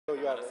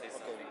got want to it.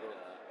 say Okay, something. good.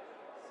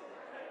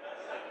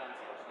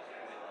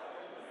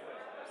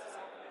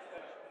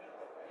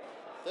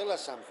 Tell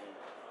us something.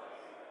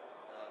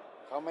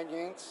 How many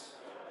inches?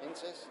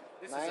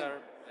 This 9? is our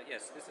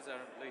this is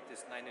our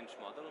latest 9-inch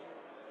model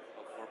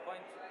of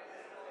 4-point.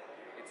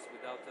 It's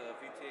without a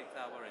VTA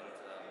tower and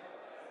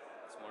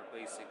it's more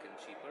basic and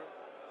cheaper.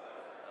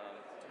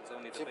 It's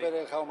only the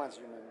Cheaper, how much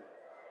you mean?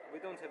 We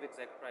don't have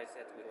exact price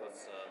yet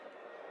because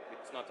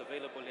it's not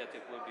available yet.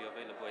 It will be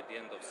available at the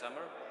end of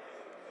summer.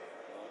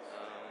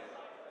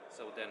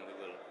 So then we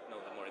will know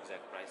the more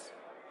exact price.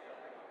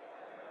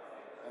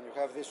 And you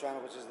have this one,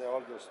 which is the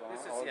oldest one,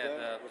 This is,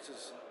 which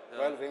is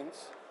 12 inch.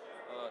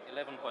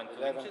 11.2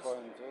 inches. 11.2,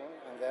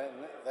 and then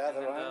the other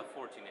and then one, the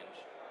 14 inch.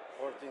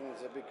 14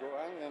 is a big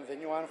one, and the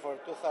new one for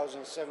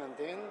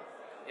 2017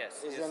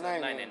 Yes, is it's the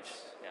 9 inch.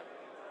 Yeah,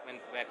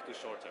 went back to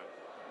shorter.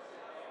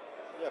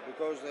 Yeah,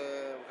 because we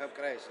have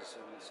crisis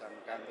in some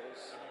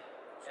countries.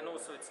 So and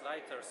also it's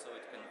lighter, so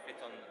it can fit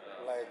on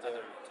lighter.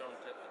 other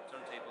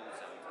turntables.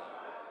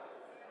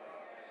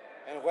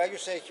 And why you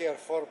say here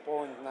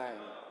 4.9?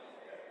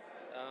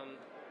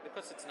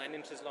 Because it's 9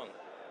 inches long.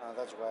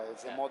 That's why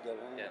it's the model.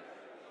 Yeah.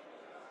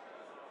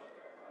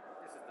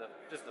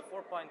 This is the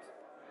 4.14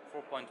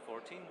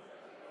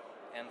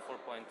 and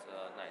 4.9.